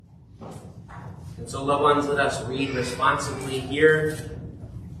And so, loved ones, let us read responsibly here.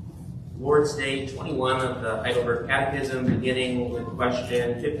 Lord's Day 21 of the Heidelberg Catechism, beginning with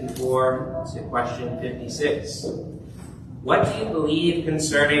question 54 to question 56. What do you believe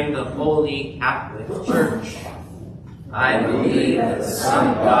concerning the Holy Catholic Church? I believe that the Son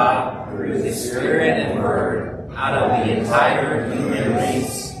of God, through the Spirit and Word, out of the entire human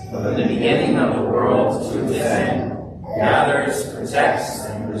race, from the beginning of the world to its end, gathers, protects,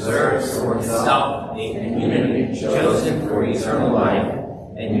 and preserves for itself a community chosen for eternal life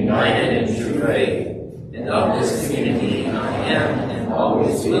and united in true faith. And of this community I am and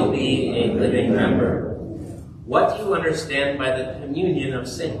always will be a living member. What do you understand by the communion of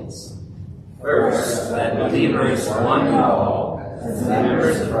saints? First, that believers, one and all, as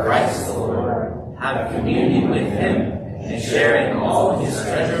members of Christ the Lord, have communion with Him and share in all His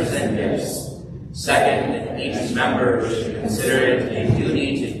treasures and gifts. Second, that each member should consider it a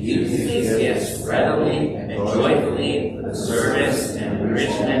duty to use these gifts readily and joyfully for the service and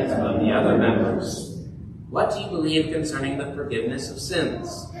enrichment of the other members. What do you believe concerning the forgiveness of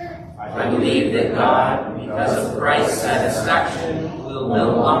sins? I believe that God, because of Christ's satisfaction, will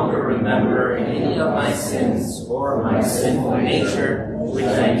no longer remember any of my sins or my sinful nature, which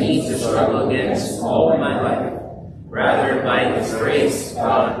I need to struggle against all my life. Rather, by His grace,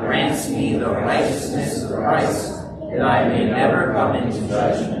 God grants me the righteousness of Christ, that I may never come into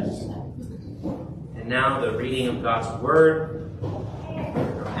judgment. And now the reading of God's Word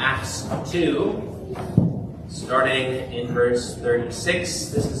from Acts 2, starting in verse 36.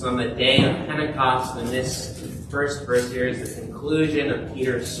 This is on the day of Pentecost, and this first verse here is the conclusion of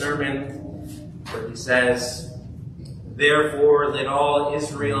Peter's sermon, where he says, "Therefore let all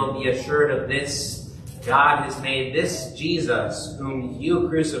Israel be assured of this, God has made this Jesus, whom you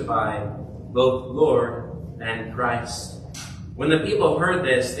crucified, both Lord and Christ." When the people heard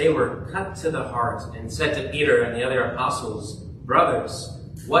this, they were cut to the heart and said to Peter and the other apostles, "Brothers,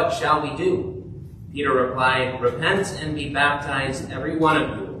 what shall we do?" Peter replied, "Repent and be baptized, every one of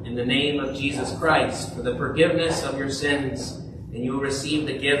you, in the name of Jesus Christ, for the forgiveness of your sins, and you will receive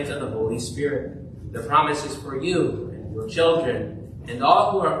the gift of the Holy Spirit. The promise is for you and your children, and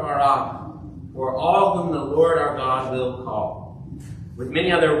all who are far off, for all whom the Lord our God will call." With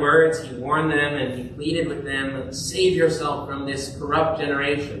many other words, he warned them and he pleaded with them, "Save yourself from this corrupt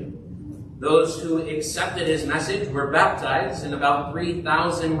generation." Those who accepted his message were baptized, and about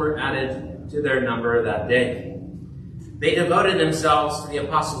 3,000 were added to their number that day. They devoted themselves to the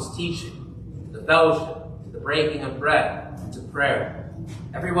apostles' teaching, to the fellowship, to the breaking of bread, and to prayer.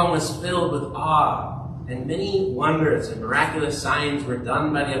 Everyone was filled with awe, and many wonders and miraculous signs were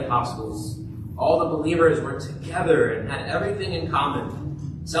done by the apostles. All the believers were together and had everything in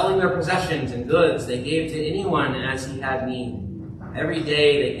common. Selling their possessions and goods, they gave to anyone as he had need. Every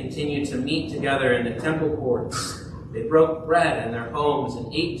day they continued to meet together in the temple courts. They broke bread in their homes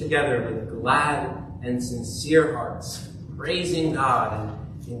and ate together with glad and sincere hearts, praising God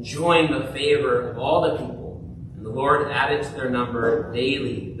and enjoying the favor of all the people. And the Lord added to their number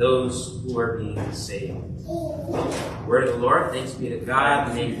daily those who were being saved. Word of the Lord, thanks be to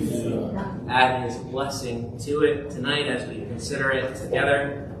God. May He add His blessing to it tonight as we consider it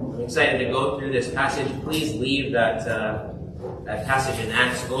together. I'm excited to go through this passage. Please leave that passage in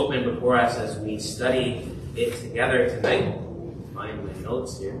Acts open before us as we study it together tonight. Find my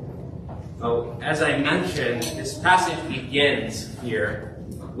notes here. So, as I mentioned, this passage begins here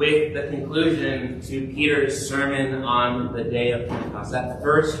with the conclusion to Peter's sermon on the day of Pentecost, that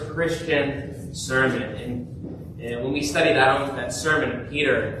first Christian sermon. And when we study that sermon of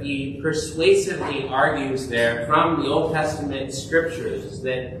Peter, he persuasively argues there from the Old Testament scriptures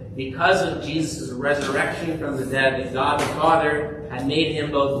that because of Jesus' resurrection from the dead, that God the Father had made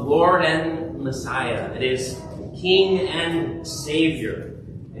him both Lord and Messiah, that is, King and Savior.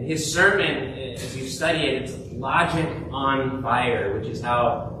 And his sermon, as you study it, it's logic on fire, which is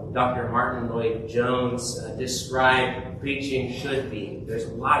how Dr. Martin Lloyd-Jones described preaching should be. There's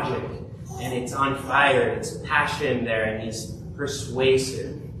logic, and it's on fire, it's passion there, and he's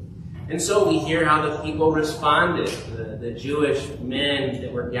persuasive. And so we hear how the people responded, the Jewish men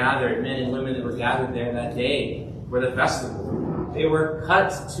that were gathered, men and women that were gathered there that day for the festival. They were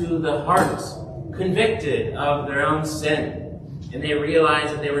cut to the heart, convicted of their own sin, and they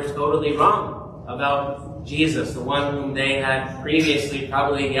realized that they were totally wrong about Jesus, the one whom they had previously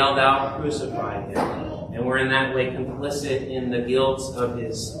probably yelled out, "Crucify him," and were in that way complicit in the guilt of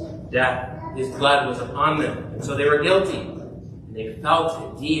his death. His blood was upon them, and so they were guilty, and they felt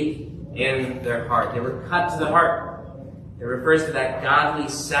it deep in their heart. They were cut to the heart. It refers to that godly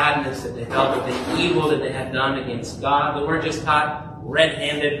sadness that they felt at the evil that they had done against God. They weren't just cut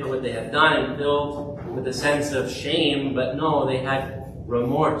red-handed for what they had done and filled with a sense of shame, but no, they had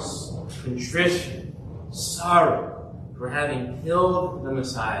remorse, contrition, sorrow for having killed the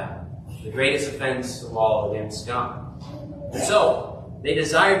Messiah, the greatest offense of all against God. And so, they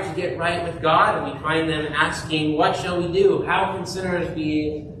desired to get right with God, and we find them asking, what shall we do? How can sinners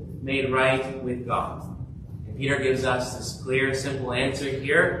be made right with God? And Peter gives us this clear, simple answer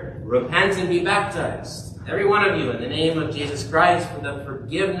here. Repent and be baptized, every one of you, in the name of Jesus Christ, for the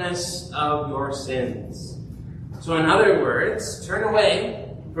forgiveness of your sins. So in other words, turn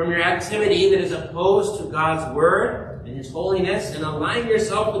away from your activity that is opposed to God's word and his holiness, and align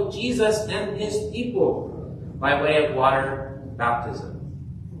yourself with Jesus and his people by way of water baptism.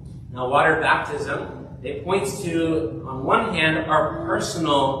 Now, water baptism, it points to, on one hand, our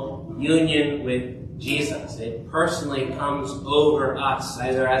personal union with Jesus. It personally comes over us,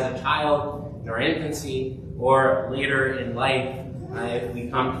 either as a child in our infancy or later in life if we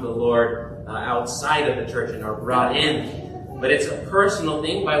come to the Lord outside of the church and are brought in. But it's a personal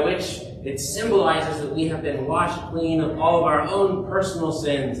thing by which it symbolizes that we have been washed clean of all of our own personal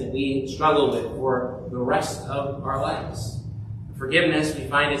sins that we struggle with for the rest of our lives. Forgiveness, we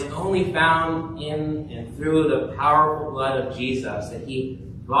find, is only found in and through the powerful blood of Jesus that he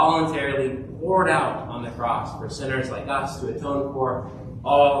voluntarily poured out on the cross for sinners like us to atone for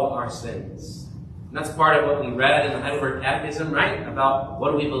all our sins. And that's part of what we read in the Heidelberg Catechism, right? About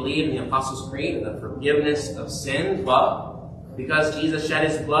what do we believe in the Apostles' Creed and the forgiveness of sins? Well, because Jesus shed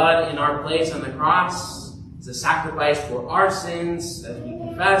his blood in our place on the cross, as a sacrifice for our sins, as we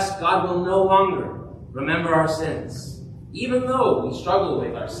confess, God will no longer remember our sins. Even though we struggle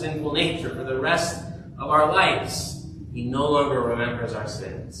with our sinful nature for the rest of our lives, he no longer remembers our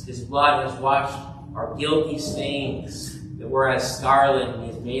sins. His blood has washed our guilty stains that were as scarlet, and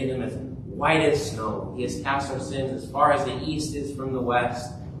he has made them as white as snow. He has cast our sins as far as the east is from the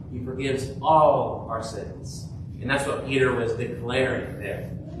west. He forgives all our sins. And that's what Peter was declaring there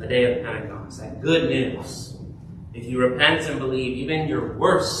on the day of Pentecost. That good news. If you repent and believe, even your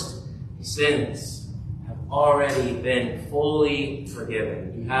worst sins have already been fully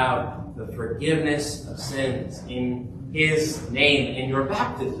forgiven. You have the forgiveness of sins in his name. And your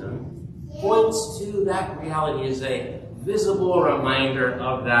baptism points to that reality as a visible reminder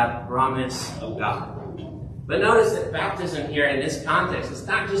of that promise of God. But notice that baptism here in this context is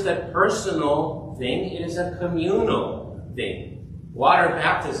not just a personal thing, it is a communal thing. Water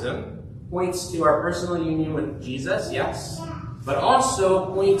baptism points to our personal union with Jesus, yes, but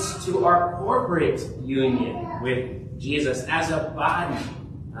also points to our corporate union with Jesus as a body,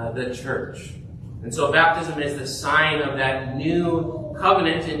 the church. And so baptism is the sign of that new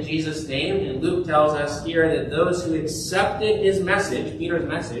covenant in Jesus' name. And Luke tells us here that those who accepted his message, Peter's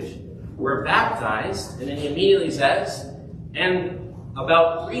message, were baptized. And then he immediately says, and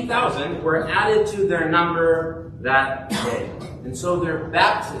about 3,000 were added to their number that day. And so their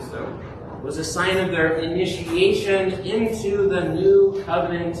baptism was a sign of their initiation into the new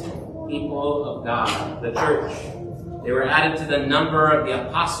covenant people of God, the church. They were added to the number of the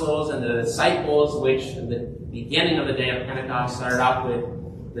apostles and the disciples, which at the beginning of the day of Pentecost started off with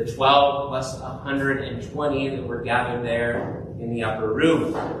the 12 plus 120 that were gathered there in the upper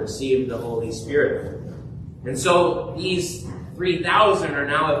room to receive the Holy Spirit. And so these 3,000 are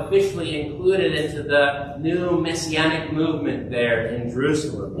now officially included into the new messianic movement there in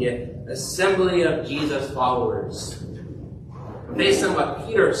Jerusalem, the assembly of Jesus followers. Based on what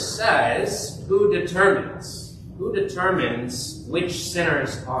Peter says, who determines which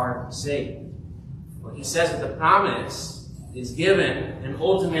sinners are saved? Well, he says that the promise is given and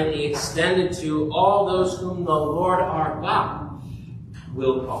ultimately extended to all those whom the Lord our God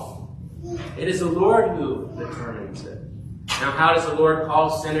will call. It is the Lord who determines it. Now, how does the Lord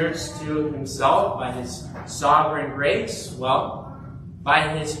call sinners to himself? By his sovereign grace? Well, by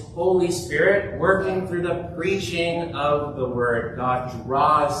his Holy Spirit working through the preaching of the Word. God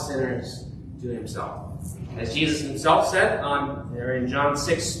draws sinners to himself. As Jesus himself said there in John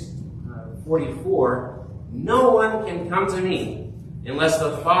 6:44, no one can come to me unless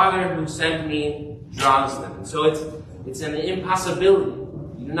the Father who sent me draws them. And so it's an impossibility.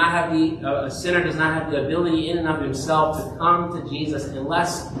 You do not have a sinner does not have the ability in and of himself to come to Jesus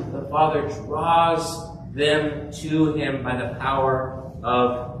unless the Father draws them to him by the power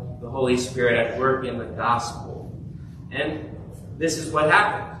of the Holy Spirit at work in the gospel. And this is what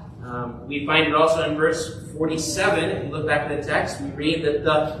happened. We find it also in verse 47. If you look back at the text, we read that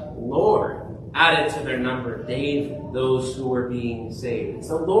the Lord added to their number those who were being saved. It's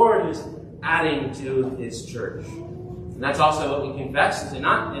the Lord who's adding to his church. And that's also what we confess, is it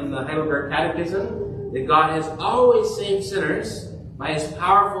not, in the Heidelberg Catechism, that God has always saved sinners By his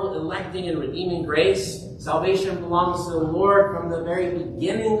powerful electing and redeeming grace, salvation belongs to the Lord from the very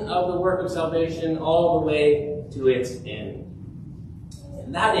beginning of the work of salvation all the way to its end.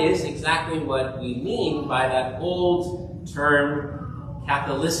 And that is exactly what we mean by that old term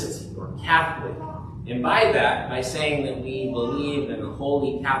Catholicity or Catholic. And by that, by saying that we believe in the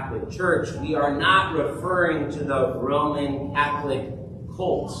Holy Catholic Church, we are not referring to the Roman Catholic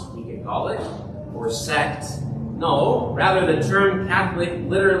cult, we can call it, or sect. No, rather the term Catholic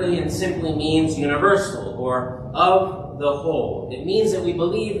literally and simply means universal, or of the whole. It means that we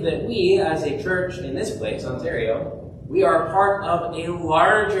believe that we, as a church in this place, Ontario, we are part of a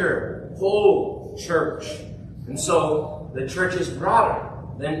larger whole church. And so the church is broader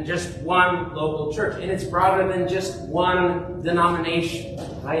than just one local church. And it's broader than just one denomination,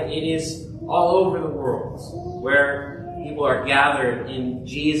 right? It is all over the world where people are gathered in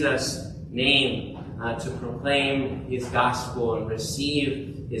Jesus' name to proclaim his gospel and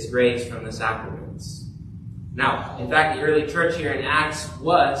receive his grace from the sacraments. Now, in fact, the early church here in Acts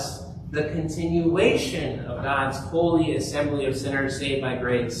was the continuation of God's holy assembly of sinners saved by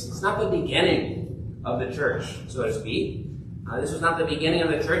grace. It's not the beginning of the church, so to speak. This was not the beginning of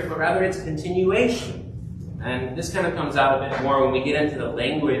the church, but rather its continuation. And this kind of comes out a bit more when we get into the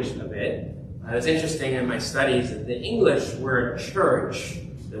language of it. It's interesting in my studies that the English word church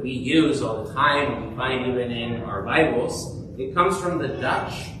that we use all the time, and we find even in our Bibles, it comes from the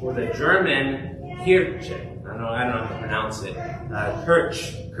Dutch or the German Kirche. I don't know how to pronounce it.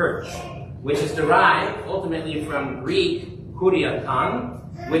 Kirch, which is derived ultimately from Greek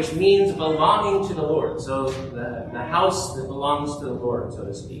kuriakon, which means belonging to the Lord. So the house that belongs to the Lord, so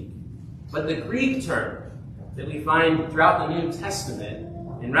to speak. But the Greek term that we find throughout the New Testament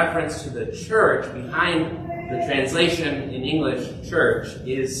in reference to the church behind the translation in English, church,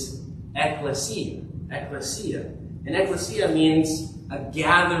 is ecclesia. Ecclesia. And ecclesia means a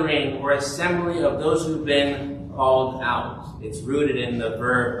gathering or assembly of those who've been called out. It's rooted in the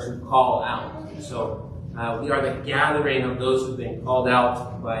verb to call out. So we are the gathering of those who've been called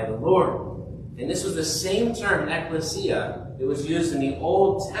out by the Lord. And this was the same term, ecclesia, that was used in the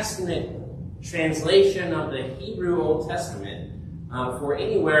Old Testament translation of the Hebrew Old Testament for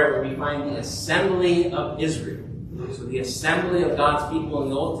anywhere where we find the assembly of Israel. So the assembly of God's people in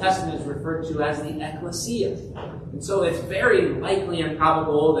the Old Testament is referred to as the ecclesia. And so it's very likely and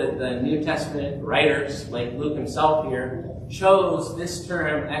probable that the New Testament writers, like Luke himself here, chose this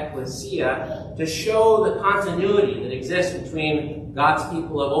term ecclesia to show the continuity that exists between God's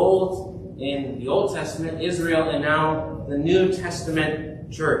people of old in the Old Testament, Israel, and now the New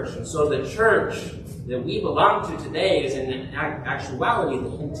Testament church. And so the church that we belong to today is in actuality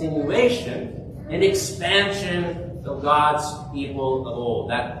the continuation and expansion of God's people of old.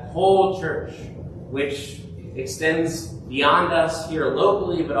 That whole church, which extends beyond us here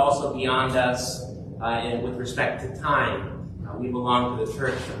locally, but also beyond us with respect to time. We belong to the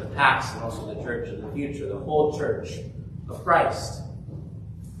church of the past and also the church of the future, the whole church of Christ.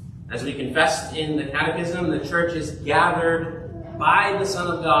 As we confessed in the Catechism, the church is gathered by the Son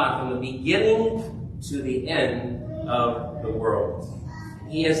of God from the beginning to the end of the world.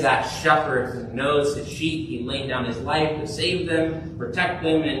 He is that shepherd who knows his sheep. He laid down his life to save them, protect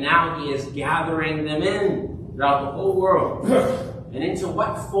them, and now he is gathering them in throughout the whole world. And into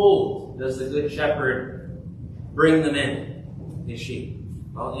what fold does the good shepherd bring them in? His sheep.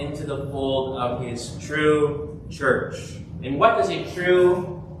 Well, into the fold of his true church. And what does a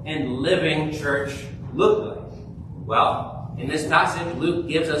true and living church look like? Well, in this passage, Luke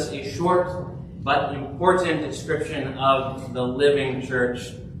gives us a short but important description of the living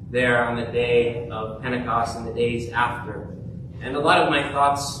church there on the day of Pentecost and the days after. And a lot of my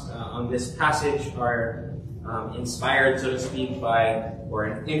thoughts on this passage are inspired, so to speak, by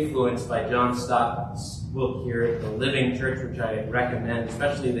or influenced by John Stott's book here, The Living Church, which I recommend,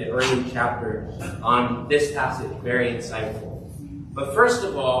 especially the early chapter on this passage, very insightful. But first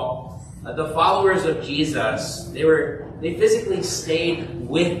of all, the followers of Jesus, they physically stayed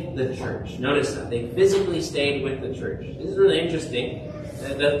with the church. Notice that. They physically stayed with the church. This is really interesting.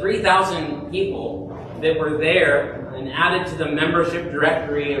 The 3,000 people that were there and added to the membership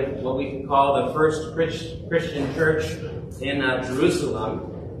directory of what we can call the first Christian church in Jerusalem,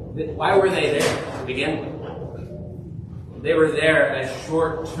 why were they there to begin with? They were there as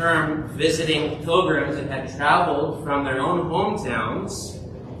short-term visiting pilgrims that had traveled from their own hometowns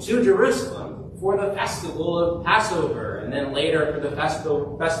to Jerusalem for the festival of Passover, and then later for the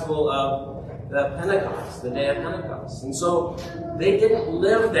festival of the Pentecost, the day of Pentecost. And so they didn't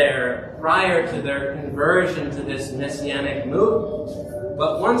live there prior to their conversion to this messianic movement.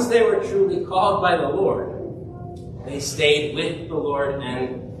 But once they were truly called by the Lord, They stayed with the Lord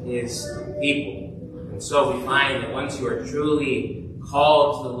and his people. And so we find that once you are truly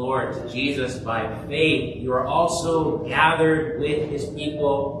called to the Lord, to Jesus by faith, you are also gathered with his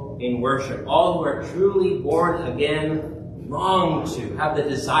people in worship. All who are truly born again long to, have the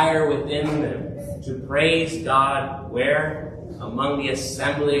desire within them to praise God where? Among the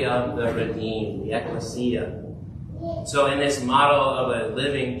assembly of the redeemed, the ecclesia. So in this model of a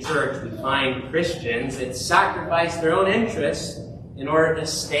living church, we find Christians that sacrifice their own interests in order to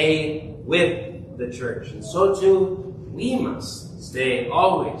stay with the church. And so too, we must stay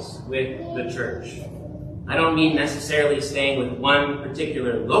always with the church. I don't mean necessarily staying with one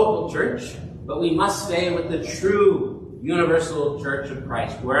particular local church, but we must stay with the true universal church of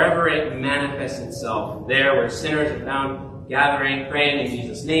Christ, wherever it manifests itself, there where sinners are found gathering, praying in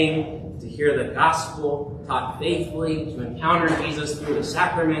Jesus' name, to hear the gospel taught faithfully, to encounter Jesus through the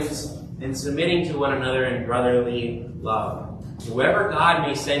sacraments, and submitting to one another in brotherly love. Wherever God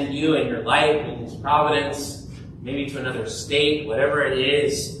may send you in your life, in his providence, maybe to another state, whatever it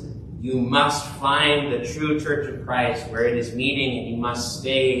is, you must find the true church of Christ where it is meeting, and you must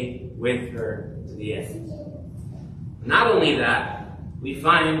stay with her to the end. Not only that, we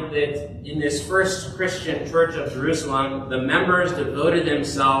find that in this first Christian church of Jerusalem, the members devoted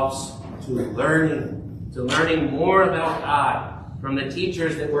themselves to learning more about God from the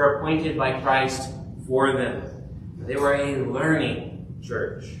teachers that were appointed by Christ for them. They were a learning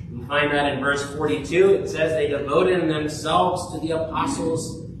church. We find that in verse 42. It says they devoted themselves to the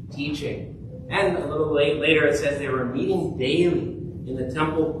apostles' teaching. And a little later it says they were meeting daily in the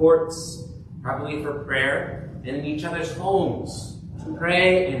temple courts, probably for prayer, and in each other's homes to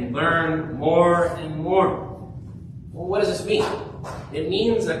pray and learn more and more. Well, what does this mean? It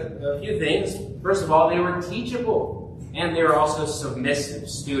means a few things. First of all, they were teachable, and they were also submissive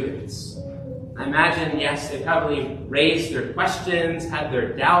students. I imagine, yes, they probably raised their questions, had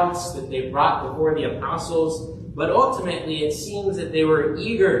their doubts that they brought before the apostles, but ultimately it seems that they were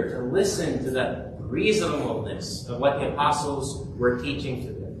eager to listen to the reasonableness of what the apostles were teaching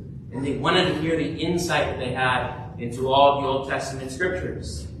to them. And they wanted to hear the insight that they had into all of the Old Testament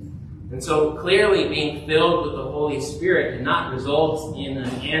scriptures. And so clearly being filled with the Holy Spirit did not result in an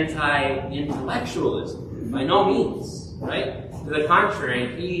anti-intellectualism. By no means, right? To the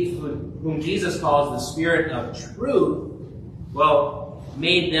contrary, he whom Jesus calls the Spirit of truth, well,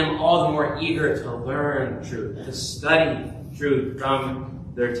 made them all the more eager to learn truth, to study truth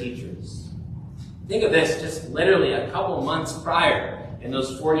from their teachers. Think of this, just literally a couple months prior, in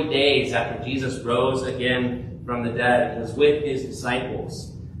those 40 days after Jesus rose again from the dead, and was with his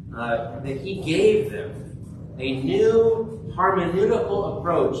disciples, that he gave them a new hermeneutical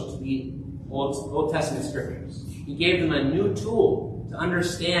approach to the Old Testament scriptures. He gave them a new tool to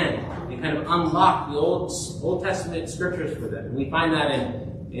understand and kind of unlock the Old Testament scriptures for them. And we find that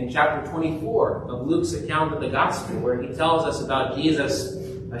in chapter 24 of Luke's account of the gospel, where he tells us about Jesus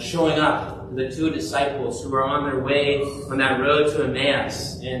showing up to the two disciples who were on their way on that road to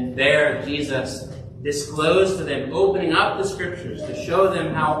Emmaus. And there Jesus disclosed to them, opening up the scriptures to show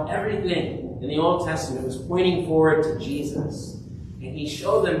them how everything in the Old Testament was pointing forward to Jesus. And he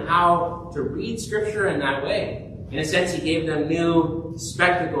showed them how to read scripture in that way. In a sense, he gave them new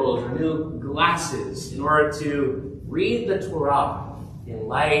spectacles or new glasses in order to read the Torah in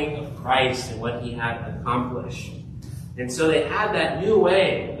light of Christ and what he had accomplished. And so they had that new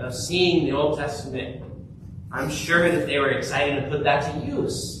way of seeing the Old Testament. I'm sure that they were excited to put that to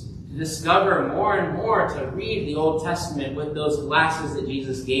use, to discover more and more, to read the Old Testament with those glasses that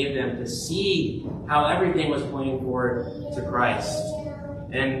Jesus gave them, to see how everything was pointing forward to Christ.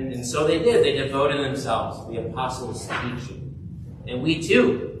 And so they did. They devoted themselves to the apostles' teaching. And we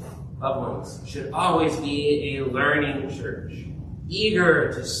too, loved ones, should always be a learning church,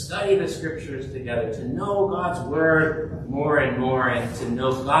 eager to study the scriptures together, to know God's word more and more, and to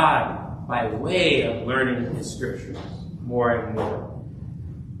know God by way of learning his scriptures more and more.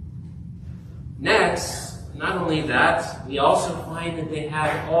 Next, not only that, we also find that they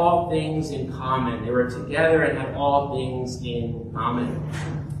had all things in common. They were together and had all things in common.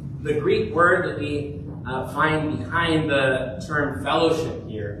 The Greek word that we find behind the term fellowship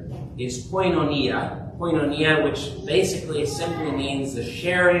here is koinonia. Koinonia, which basically simply means the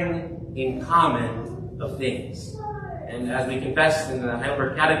sharing in common of things. And as we confessed in the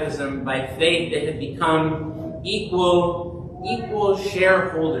Heidelberg Catechism, by faith they had become equal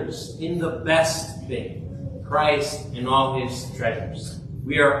shareholders in the best thing, Christ and all his treasures.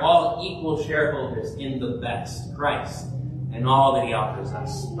 We are all equal shareholders in the best, Christ, and all that he offers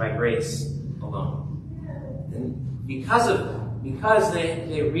us by grace alone. And because of that, because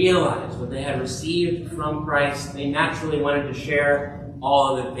they realized what they had received from Christ, they naturally wanted to share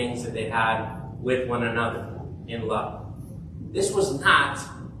all of the things that they had with one another in love. This was not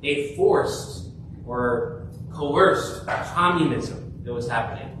a forced or coerced communism that was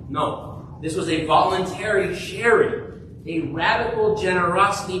happening. No, this was a voluntary sharing, a radical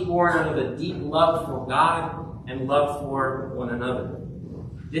generosity born out of a deep love for God and love for one another.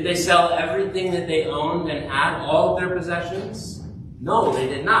 Did they sell everything that they owned and had, all of their possessions? No, they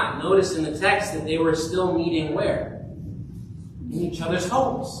did not. Notice in the text that they were still meeting where? In each other's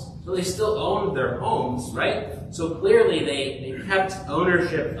homes. So they still owned their homes, right? So clearly they kept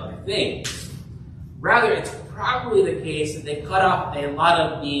ownership of things. Rather, it's probably the case that they cut off a lot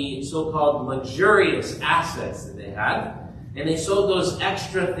of the so-called luxurious assets that they had, and they sold those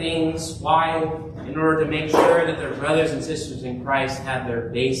extra things. Why? In order to make sure that their brothers and sisters in Christ had their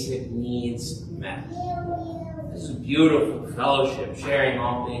basic needs met. This is beautiful fellowship, sharing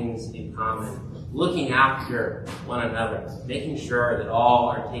all things in common, looking after one another, making sure that all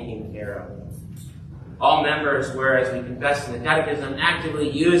are taken care of. All members were, as we confessed in the Catechism, actively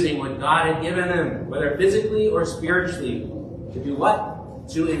using what God had given them, whether physically or spiritually, to do what?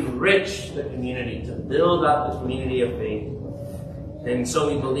 To enrich the community, to build up the community of faith. And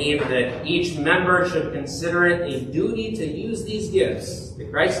so we believe that each member should consider it a duty to use these gifts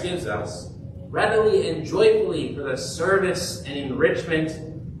that Christ gives us readily and joyfully for the service and enrichment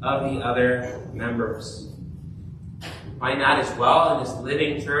of the other members. We find that as well in this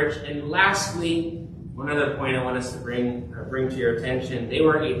living church. And lastly, one other point I want us to bring to your attention. They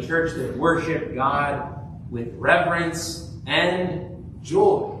were a church that worshiped God with reverence and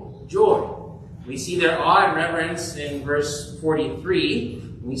joy. Joy. We see their awe and reverence in verse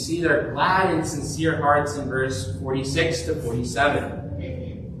 43. We see their glad and sincere hearts in verse 46 to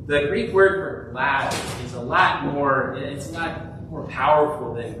 47. The Greek word for glad is a lot more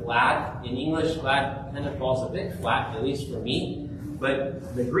powerful than glad. In English, glad kind of falls a bit flat, at least for me.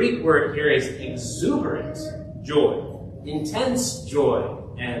 But the Greek word here is exuberant joy, intense joy,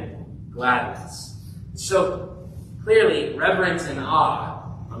 and gladness. So clearly, reverence and awe,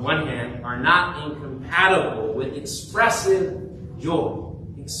 on one hand, are not incompatible with expressive joy,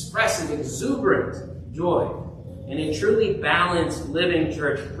 expressive, exuberant joy. And a truly balanced living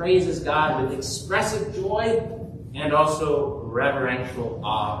church praises God with expressive joy and also reverential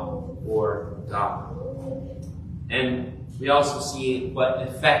awe for God. And we also see what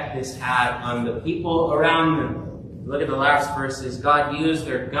effect this had on the people around them. Look at the last verses. God used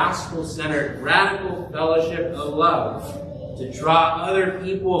their gospel-centered radical fellowship of love to draw other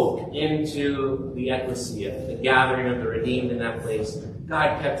people into the ecclesia, the gathering of the redeemed in that place.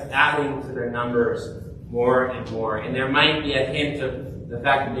 God kept adding to their numbers more and more. And there might be a hint of the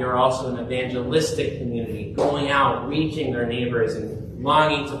fact that they were also an evangelistic community, going out, reaching their neighbors, and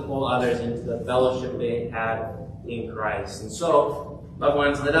longing to pull others into the fellowship they had in Christ. And so, loved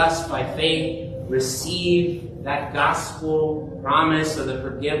ones, let us, by faith, receive that gospel promise of the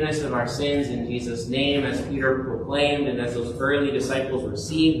forgiveness of our sins in Jesus' name, as Peter proclaimed and as those early disciples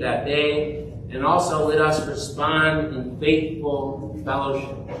received that day. And also let us respond in faithful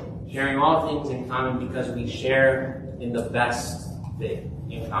fellowship, sharing all things in common because we share in the best thing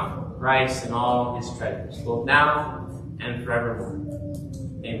in common, Christ and all his treasures, both now and forevermore.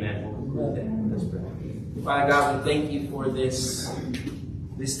 Amen. We'll conclude that. Let's pray. Father God, we thank you for this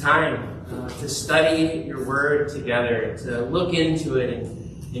time to study your word together, to look into it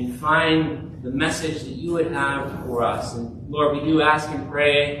and find the message that you would have for us. And Lord, we do ask and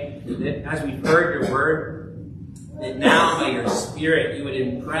pray that as we've heard your word, that now by your Spirit you would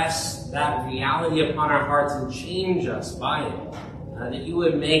impress that reality upon our hearts and change us by it. That you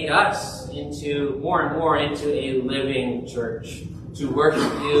would make us into more and more into a living church, to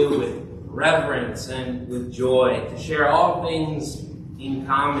worship you with reverence and with joy, to share all things in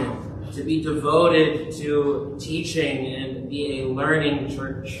common, to be devoted to teaching and be a learning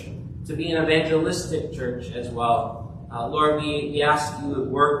church, to be an evangelistic church as well. Lord, we ask you would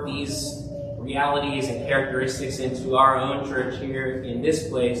work these realities and characteristics into our own church here in this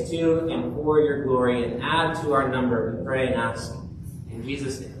place too, and for your glory, and add to our number, we pray and ask. In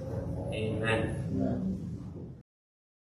Jesus' name, amen.